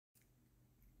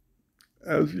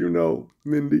As you know,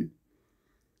 Mindy,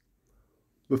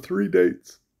 the 3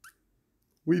 dates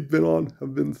we've been on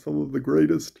have been some of the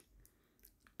greatest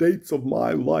dates of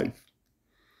my life.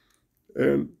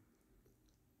 And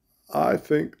I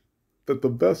think that the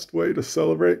best way to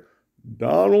celebrate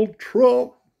Donald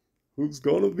Trump, who's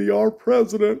going to be our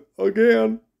president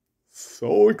again,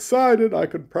 so excited I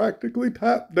could practically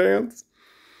tap dance.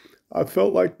 I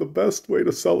felt like the best way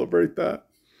to celebrate that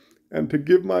and to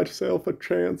give myself a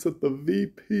chance at the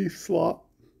VP slot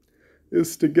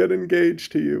is to get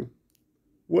engaged to you.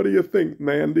 What do you think,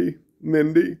 Mandy?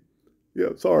 Mindy? Yeah,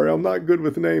 sorry, I'm not good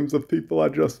with names of people I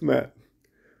just met.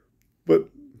 But,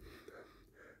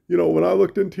 when I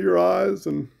looked into your eyes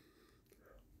and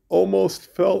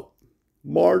almost felt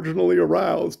marginally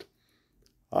aroused,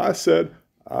 I said,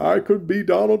 I could be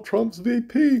Donald Trump's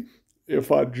VP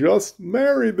if I just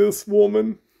marry this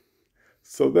woman.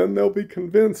 So then they'll be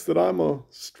convinced that I'm a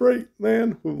straight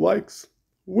man who likes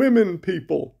women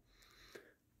people.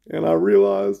 And I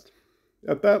realized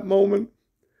at that moment,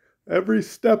 every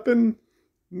steppin'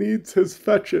 needs his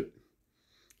fetch-it.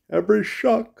 Every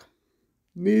shuck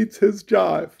needs his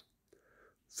jive.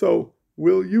 So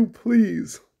will you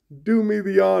please do me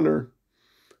the honor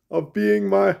of being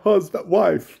my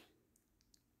wife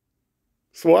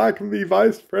so I can be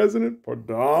vice president for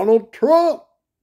Donald Trump?